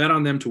bet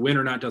on them to win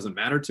or not doesn't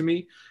matter to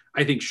me.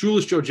 I think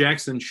Shoeless Joe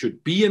Jackson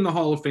should be in the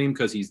Hall of Fame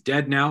because he's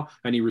dead now,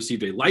 and he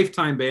received a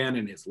lifetime ban,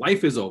 and his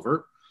life is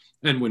over.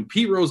 And when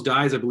Pete Rose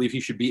dies, I believe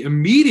he should be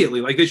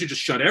immediately, like they should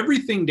just shut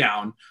everything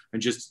down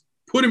and just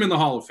put him in the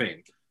Hall of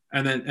Fame.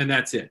 And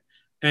that's it.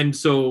 And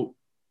so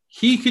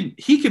he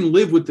can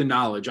live with the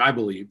knowledge, I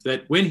believe,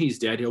 that when he's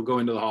dead, he'll go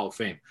into the Hall of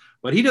Fame.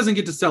 But he doesn't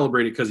get to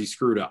celebrate it because he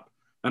screwed up.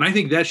 And I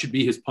think that should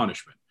be his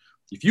punishment.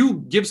 If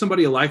you give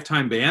somebody a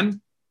lifetime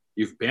ban,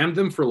 you've banned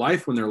them for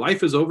life. When their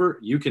life is over,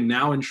 you can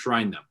now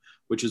enshrine them,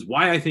 which is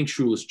why I think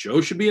Shoeless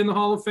Joe should be in the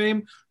Hall of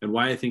Fame and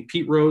why I think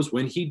Pete Rose,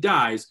 when he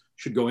dies,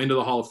 should go into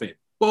the Hall of Fame.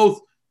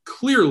 Both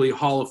clearly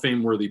Hall of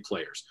Fame worthy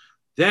players.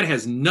 That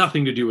has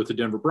nothing to do with the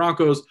Denver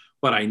Broncos,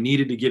 but I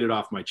needed to get it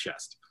off my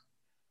chest.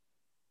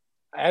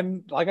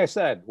 And like I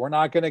said, we're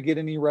not going to get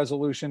any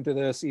resolution to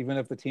this, even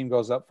if the team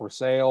goes up for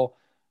sale.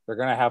 They're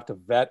going to have to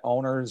vet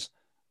owners.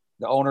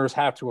 The owners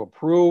have to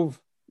approve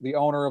the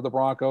owner of the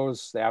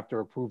Broncos. They have to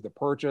approve the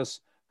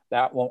purchase.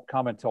 That won't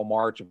come until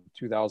March of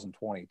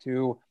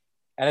 2022.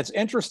 And it's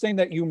interesting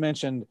that you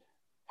mentioned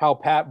how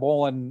Pat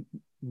Bowlen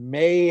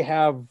may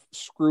have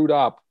screwed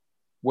up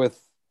with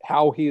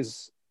how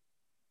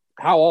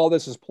all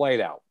this is played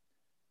out.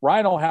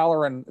 Ryan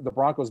O'Halloran, the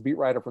Broncos beat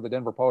writer for the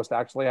Denver Post,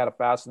 actually had a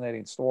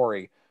fascinating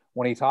story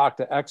when he talked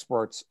to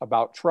experts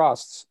about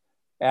trusts.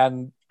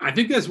 And I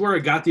think that's where I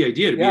got the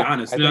idea, to be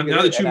honest. Now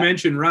that you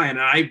mentioned Ryan,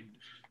 I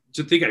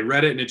just think I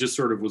read it and it just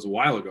sort of was a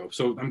while ago.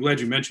 So I'm glad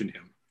you mentioned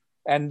him.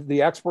 And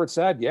the expert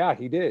said, yeah,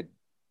 he did.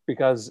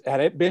 Because had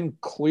it been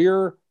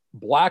clear,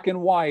 black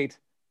and white,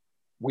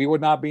 we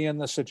would not be in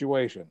this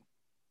situation.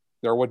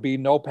 There would be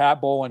no Pat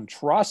Bowlen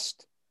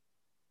trust.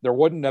 There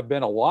wouldn't have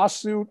been a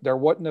lawsuit. There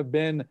wouldn't have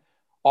been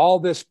all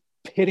this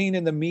pitting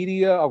in the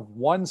media of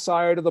one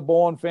side of the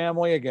Bowlen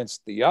family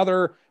against the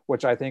other,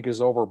 which I think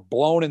is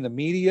overblown in the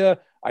media.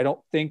 I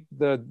don't think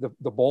the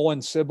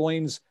Bowlen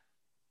siblings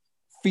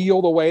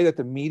feel the way that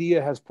the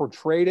media has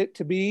portrayed it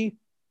to be,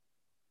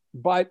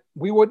 but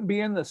we wouldn't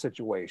be in this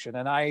situation.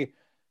 And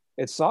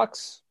it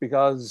sucks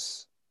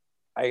because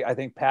I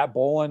think Pat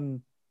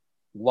Bowlen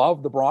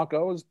loved the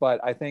Broncos, but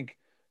I think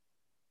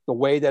the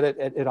way that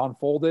it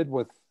unfolded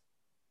with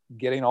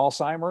getting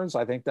Alzheimer's,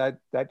 I think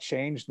that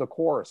changed the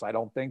course. I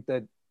don't think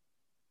that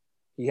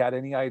he had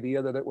any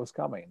idea that it was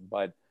coming,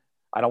 but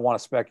I don't want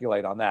to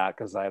speculate on that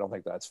because I don't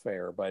think that's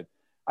fair. But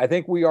I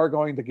think we are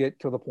going to get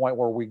to the point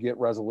where we get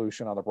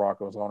resolution on the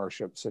Broncos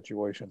ownership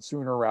situation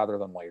sooner rather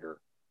than later.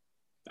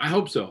 I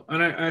hope so.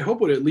 And I hope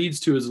what it leads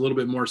to is a little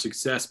bit more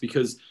success,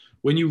 because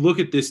when you look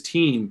at this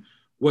team,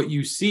 what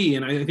you see,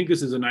 and I think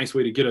this is a nice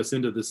way to get us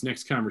into this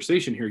next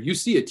conversation here, you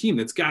see a team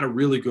that's got a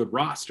really good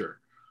roster.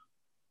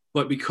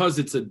 But because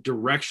it's a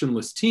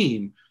directionless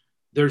team,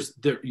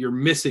 you're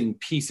missing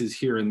pieces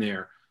here and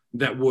there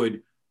that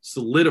would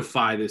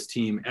solidify this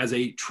team as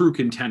a true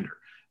contender.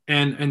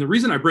 And the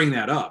reason I bring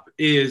that up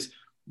is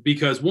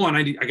because, one,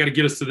 I got to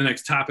get us to the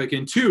next topic,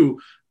 and two,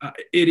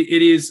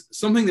 it is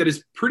something that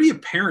is pretty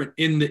apparent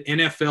in the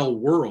NFL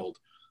world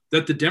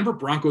that the Denver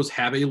Broncos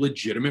have a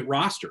legitimate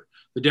roster.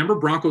 The Denver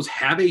Broncos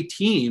have a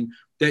team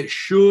that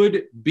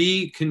should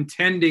be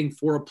contending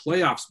for a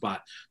playoff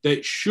spot,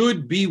 that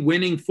should be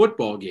winning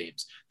football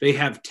games. They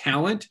have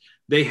talent.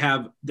 They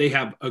have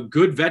a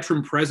good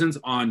veteran presence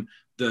on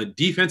the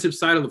defensive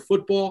side of the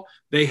football.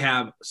 They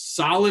have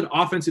solid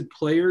offensive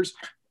players.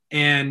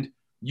 And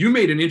you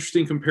made an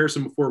interesting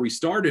comparison before we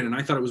started, and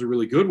I thought it was a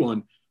really good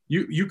one.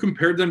 You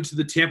compared them to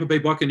the Tampa Bay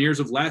Buccaneers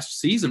of last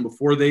season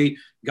before they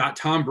got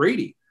Tom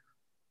Brady.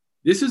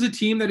 This is a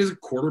team that is a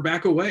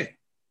quarterback away,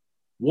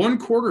 one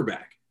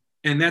quarterback,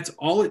 and that's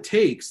all it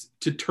takes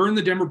to turn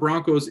the Denver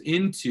Broncos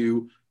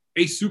into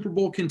a Super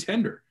Bowl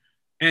contender.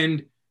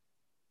 And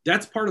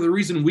that's part of the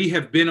reason we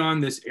have been on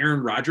this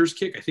Aaron Rodgers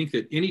kick. I think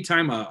that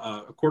anytime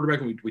a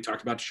quarterback, and we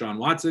talked about Deshaun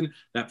Watson,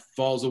 that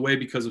falls away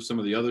because of some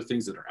of the other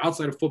things that are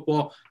outside of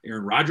football.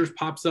 Aaron Rodgers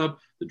pops up,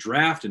 the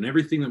draft and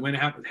everything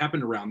that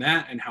happened around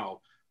that, and how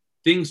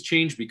things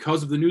changed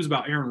because of the news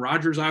about Aaron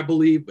Rodgers, I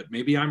believe, but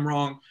maybe I'm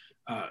wrong.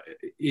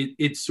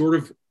 It sort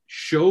of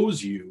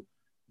shows you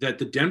that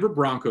the Denver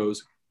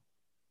Broncos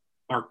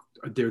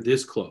they're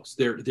this close.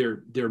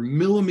 They're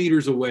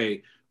millimeters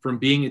away from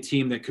being a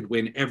team that could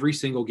win every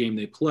single game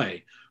they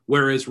play.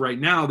 Whereas right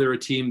now they're a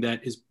team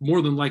that is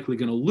more than likely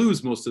going to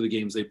lose most of the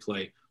games they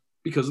play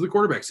because of the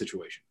quarterback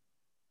situation.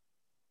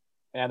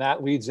 And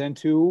that leads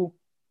into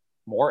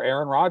more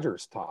Aaron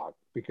Rodgers talk,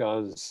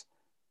 because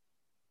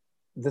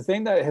the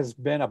thing that has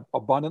been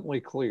abundantly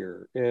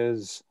clear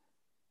is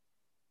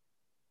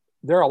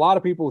there are a lot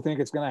of people who think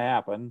it's going to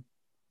happen.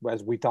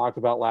 As we talked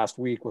about last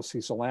week with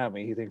Cecil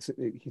Lammey,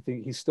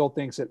 he still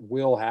thinks it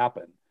will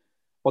happen.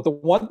 But the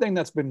one thing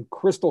that's been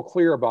crystal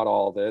clear about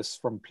all this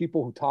from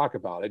people who talk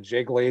about it,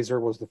 Jay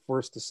Glazer was the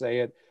first to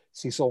say it.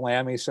 Cecil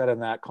Lammey said in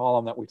that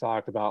column that we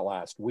talked about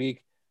last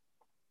week,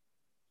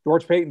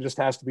 George Paton just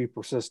has to be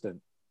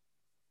persistent.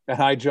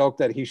 And I joke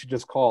that he should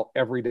just call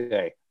every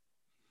day.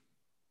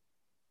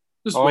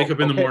 Just wake up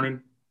in the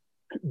morning.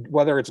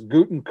 Whether it's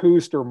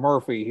Gutekunst or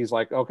Murphy, he's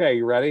like, okay,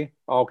 you ready?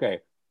 Okay,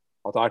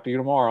 I'll talk to you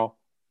tomorrow.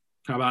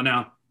 How about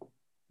now?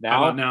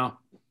 How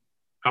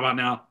about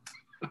now?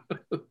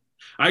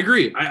 I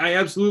agree. I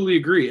absolutely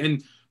agree.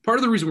 And part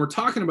of the reason we're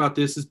talking about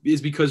this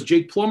is because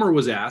Jake Plummer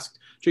was asked.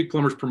 Jake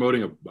Plummer's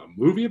promoting a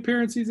movie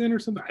appearance he's in or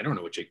something. I don't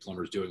know what Jake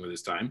Plummer's doing with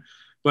his time,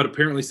 but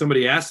apparently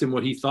somebody asked him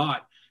what he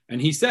thought, and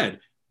he said,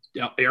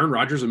 Aaron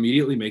Rodgers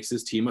immediately makes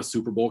his team a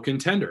Super Bowl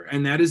contender.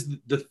 And that is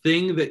the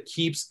thing that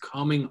keeps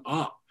coming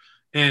up.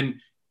 And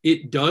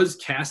it does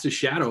cast a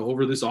shadow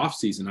over this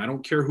offseason. I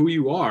don't care who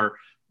you are,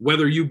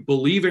 whether you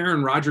believe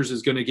Aaron Rodgers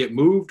is going to get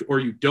moved or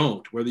you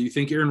don't, whether you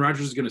think Aaron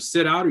Rodgers is going to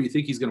sit out or you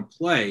think he's going to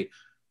play,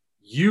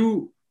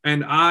 you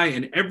and I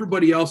and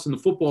everybody else in the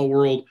football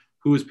world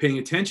who is paying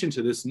attention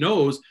to this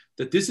knows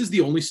that this is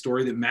the only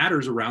story that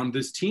matters around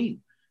this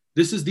team.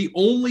 This is the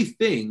only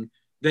thing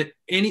that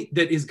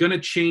is going to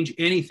change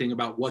anything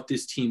about what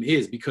this team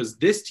is, because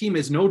this team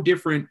is no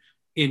different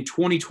in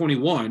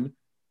 2021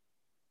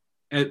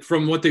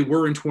 from what they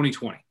were in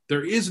 2020.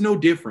 There is no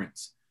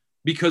difference,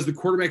 because the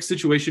quarterback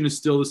situation is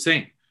still the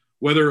same.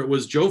 Whether it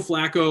was Joe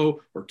Flacco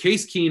or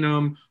Case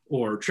Keenum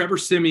or Trevor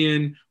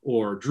Siemian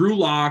or Drew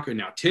Lock and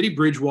now Teddy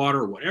Bridgewater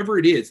or whatever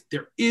it is,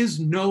 there is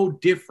no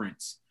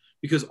difference,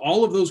 because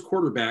all of those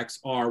quarterbacks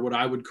are what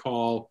I would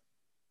call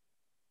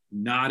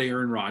not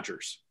Aaron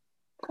Rodgers.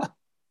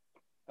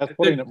 That's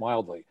putting it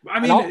mildly. I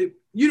mean,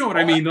 you know what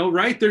I mean, though,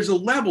 right? There's a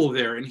level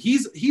there, and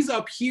he's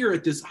up here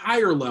at this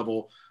higher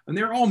level, and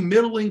they're all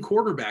middling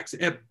quarterbacks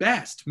at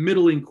best,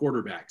 middling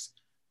quarterbacks.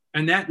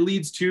 And that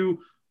leads to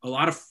a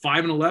lot of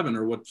 5-11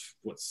 or what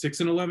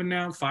 6-11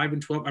 now,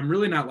 5-12. I'm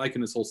really not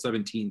liking this whole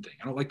 17 thing.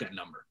 I don't like that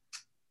number.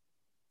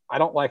 I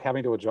don't like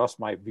having to adjust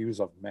my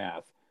views of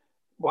math.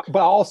 But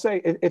I'll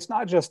say it's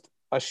not just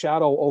a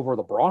shadow over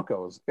the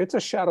Broncos. It's a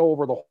shadow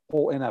over the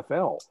whole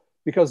NFL,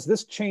 because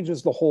this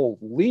changes the whole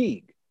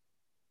league.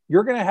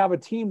 You're going to have a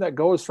team that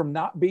goes from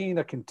not being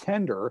a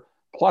contender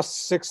plus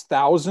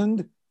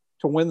 6,000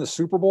 to win the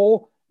Super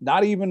Bowl,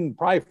 not even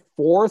probably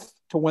fourth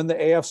to win the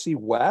AFC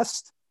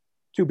West,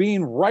 to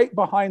being right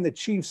behind the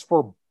Chiefs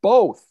for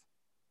both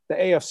the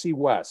AFC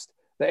West,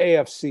 the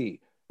AFC,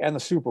 and the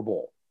Super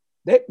Bowl.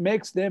 That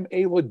makes them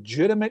a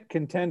legitimate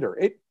contender.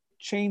 It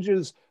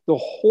changes the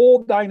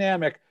whole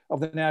dynamic of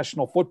the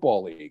National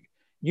Football League.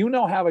 You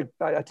now have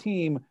a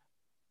team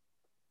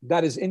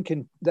that is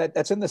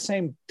that's in the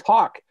same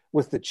talk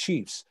with the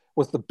Chiefs,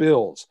 with the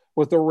Bills,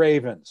 with the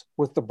Ravens,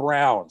 with the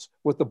Browns,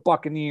 with the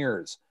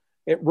Buccaneers.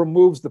 It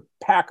removes the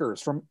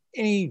Packers from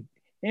any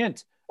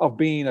hint of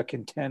being a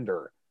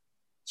contender.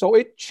 So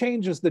it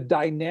changes the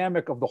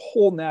dynamic of the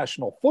whole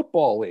National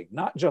Football League,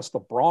 not just the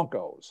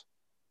Broncos.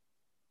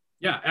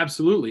 Yeah,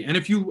 absolutely. And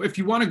if you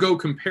want to go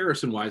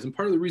comparison-wise, and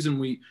part of the reason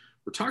we're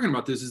talking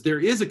about this is there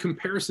is a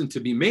comparison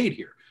to be made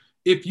here.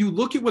 If you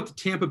look at what the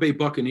Tampa Bay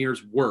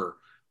Buccaneers were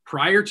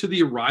prior to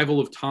the arrival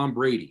of Tom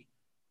Brady,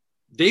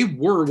 they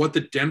were what the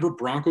Denver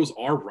Broncos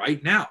are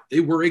right now. They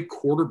were a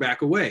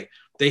quarterback away.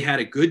 They had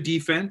a good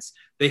defense.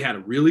 They had a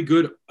really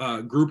good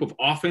group of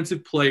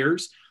offensive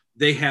players.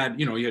 They had,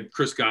 you had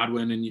Chris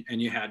Godwin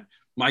and you had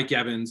Mike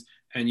Evans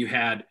and you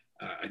had,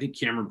 I think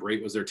Cameron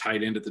Brate was their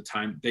tight end at the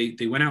time.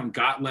 They went out and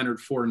got Leonard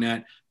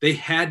Fournette. They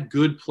had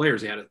good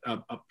players. They had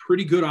a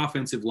pretty good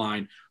offensive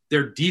line.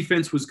 Their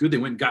defense was good. They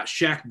went and got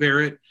Shaq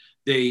Barrett.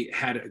 They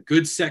had a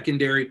good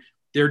secondary.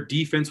 Their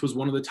defense was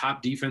one of the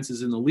top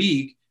defenses in the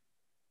league.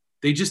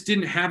 They just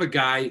didn't have a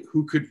guy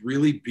who could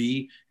really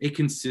be a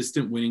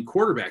consistent winning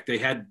quarterback. They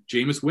had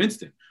Jameis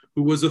Winston,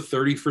 who was a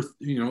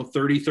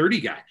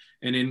 30-30 guy.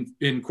 And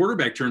in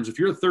quarterback terms, if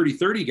you're a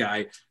 30-30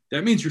 guy,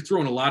 that means you're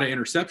throwing a lot of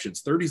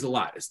interceptions. 30's a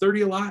lot. Is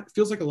 30 a lot? It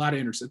feels like a lot of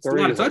interceptions. It's a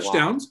lot of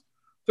touchdowns.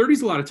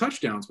 30's a lot of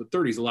touchdowns, but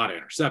 30's a lot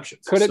of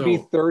interceptions. Could it be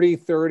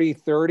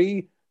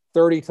 30-30-30,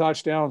 30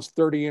 touchdowns,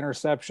 30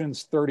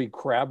 interceptions, 30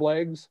 crab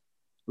legs?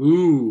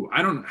 Ooh,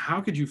 I don't know. How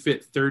could you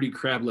fit 30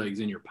 crab legs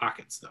in your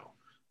pockets, though?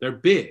 They're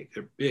big.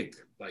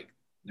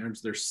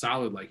 They're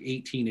solid, like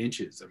 18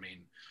 inches. I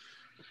mean,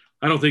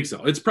 I don't think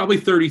so. It's probably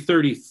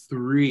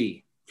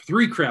 30-33.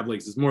 3 crab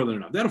legs is more than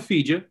enough. That'll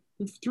feed you.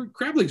 3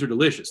 crab legs are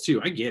delicious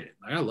too. I get it.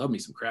 I love me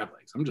some crab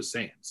legs. I'm just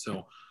saying.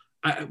 So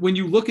when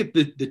you look at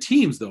the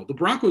teams, though, the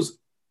Broncos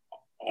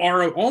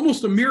are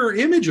almost a mirror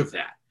image of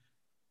that.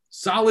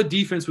 Solid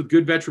defense with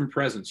good veteran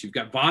presence. You've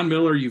got Von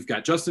Miller. You've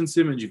got Justin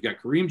Simmons. You've got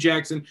Kareem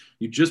Jackson.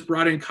 You just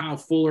brought in Kyle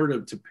Fuller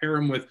to pair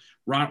him with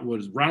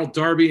Ronald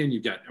Darby. And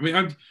you've got,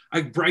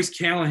 Bryce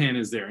Callahan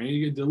is there.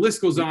 And the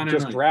list goes on.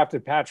 Just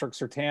drafted Patrick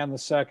Surtain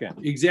II.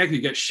 Exactly.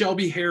 You got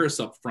Shelby Harris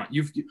up front.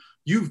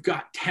 You've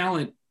got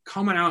talent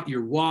coming out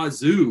your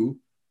wazoo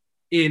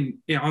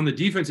on the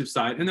defensive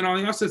side. And then on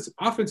the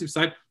offensive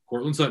side,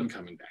 Cortland Sutton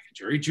coming back. And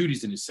Jerry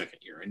Jeudy's in his second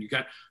year. And you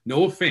got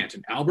Noah Fant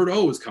and Albert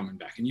O is coming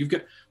back. And you've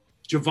got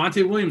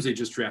Javonte Williams they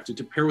just drafted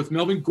to pair with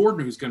Melvin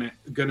Gordon, who's going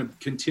to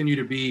continue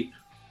to be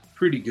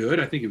pretty good.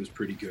 I think it was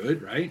pretty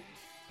good, right?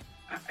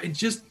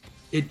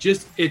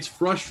 It's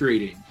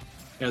frustrating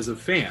as a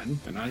fan,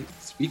 and I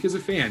speak as a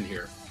fan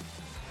here,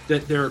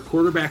 that they're a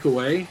quarterback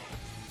away,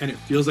 and it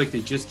feels like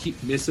they just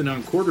keep missing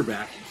on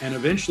quarterback, and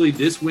eventually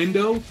this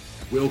window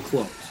will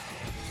close.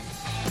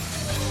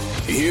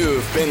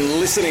 You've been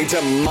listening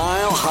to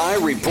Mile High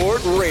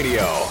Report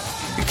Radio.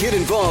 Get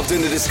involved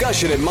in the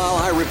discussion at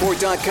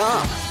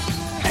milehighreport.com.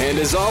 And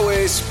as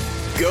always,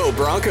 go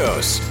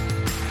Broncos.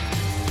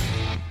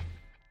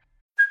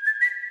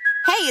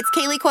 Hey, it's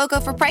Kaylee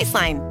Cuoco for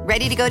Priceline.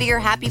 Ready to go to your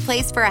happy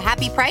place for a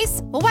happy price?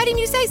 Well, why didn't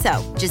you say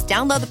so? Just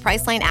download the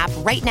Priceline app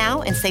right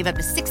now and save up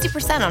to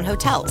 60% on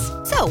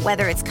hotels. So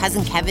whether it's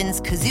Cousin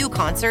Kevin's Kazoo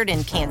Concert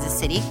in Kansas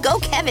City, go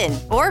Kevin,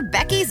 or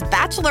Becky's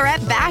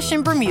Bachelorette Bash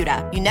in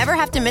Bermuda, you never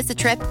have to miss a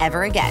trip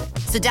ever again.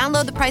 So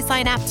download the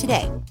Priceline app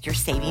today. Your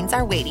savings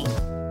are waiting.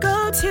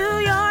 Go to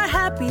your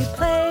happy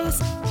place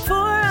for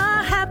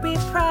a happy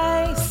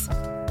price.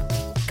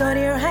 Go to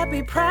your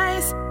happy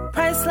price,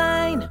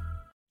 Priceline.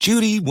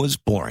 Judy was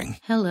boring.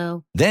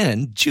 Hello.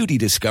 Then Judy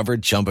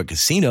discovered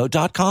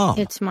ChumbaCasino.com.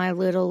 It's my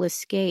little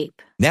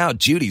escape. Now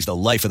Judy's the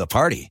life of the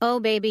party. Oh,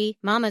 baby,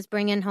 mama's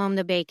bringing home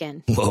the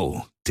bacon.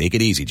 Whoa, take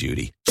it easy,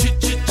 Judy.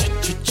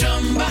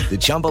 The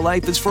Chumba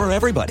life is for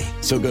everybody.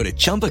 So go to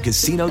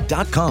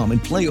ChumbaCasino.com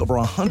and play over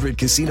 100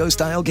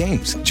 casino-style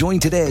games. Join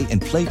today and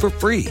play for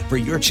free for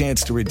your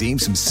chance to redeem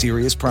some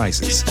serious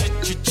prizes.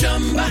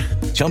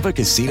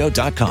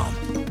 ChumbaCasino.com.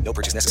 No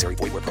purchase necessary.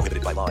 Void where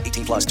prohibited by law.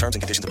 18+ terms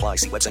and conditions apply.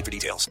 See website for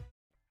details.